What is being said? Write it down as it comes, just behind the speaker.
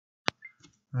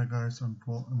Hi guys, I'm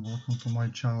Paul and welcome to my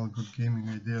channel Good Gaming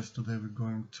Ideas. Today we're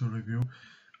going to review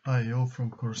AIO from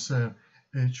Corsair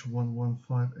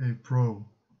H115i Pro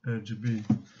RGB.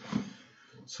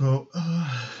 So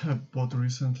I bought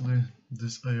recently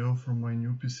this AIO from my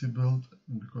new PC build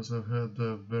because I've had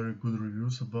very good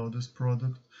reviews about this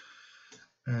product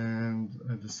and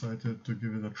I decided to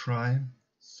give it a try.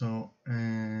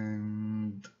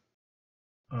 And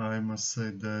I must say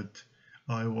that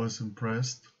I was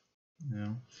impressed.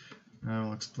 Yeah,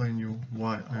 I'll explain you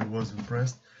why I was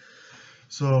impressed.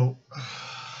 So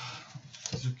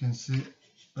as you can see,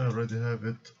 I already have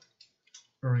it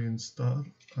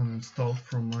uninstalled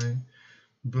from my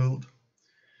build.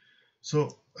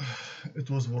 So it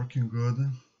was working good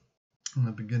in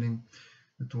the beginning.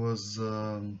 It was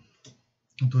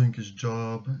doing its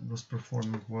job. It was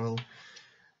performing well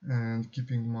and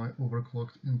keeping my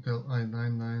overclocked Intel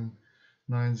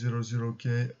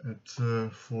i9-9900K at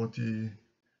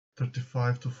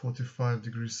 35 to 45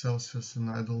 degrees Celsius in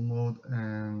idle mode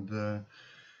and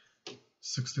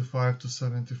 65 to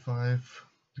 75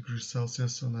 degrees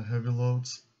Celsius on the heavy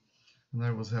loads, and I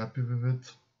was happy with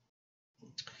it.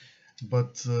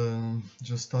 But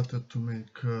just started to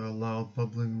make a loud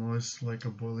bubbling noise like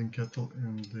a boiling kettle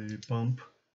in the pump.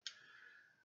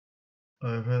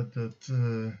 I've heard that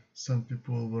some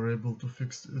people were able to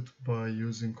fix it by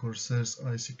using Corsair's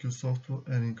ICQ software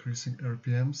and increasing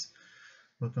RPMs,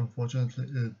 but unfortunately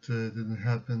it didn't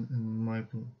happen in my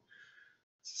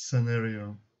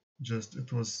scenario. Just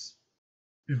it was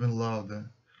even louder.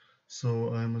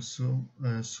 So I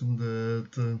assume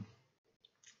that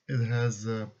it has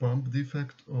a pump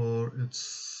defect or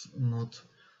it's not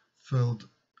filled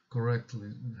correctly.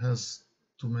 It has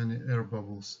too many air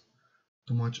bubbles,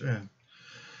 too much air.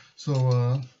 So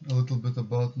a little bit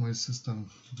about my system.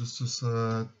 This is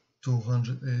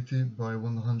 280 by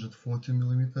 140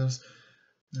 millimeters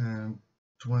and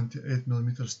 28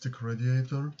 millimeters thick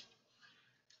radiator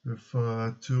with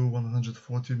two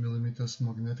 140 millimeters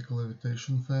magnetic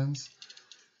levitation fans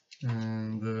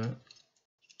and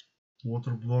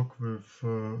water block with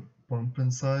pump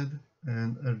inside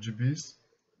and RGBs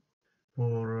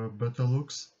for better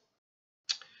looks.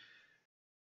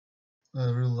 I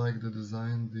really like the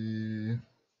design, the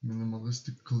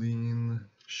minimalistic, clean,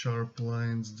 sharp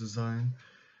lines design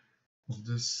of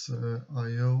this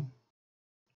AIO,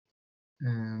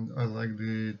 and I like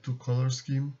the two color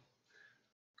scheme,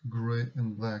 gray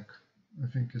and black. I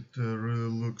think it really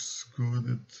looks good.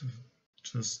 It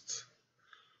just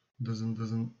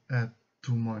doesn't add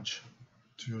too much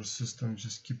to your system. It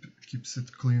just keeps it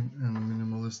clean and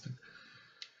minimalistic.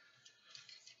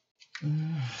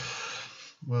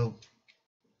 Well,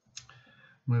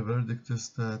 my verdict is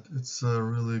that it's a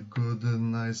really good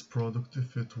and nice product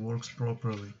if it works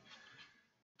properly.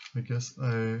 I guess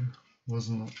I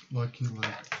wasn't lucky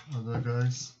like other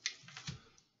guys,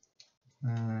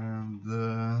 and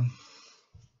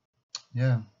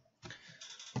yeah,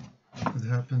 it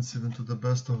happens even to the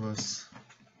best of us.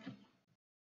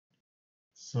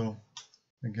 So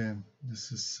again,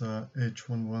 this is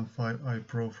H115i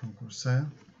Pro from Corsair,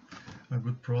 a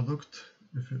good product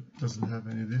if it doesn't have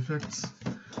any defects.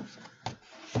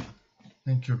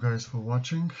 Thank you guys for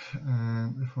watching,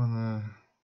 and if you wanna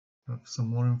have some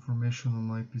more information on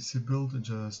my PC build,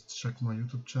 just check my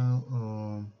YouTube channel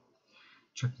or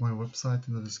check my website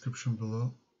in the description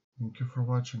below. Thank you for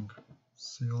watching.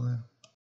 See you later.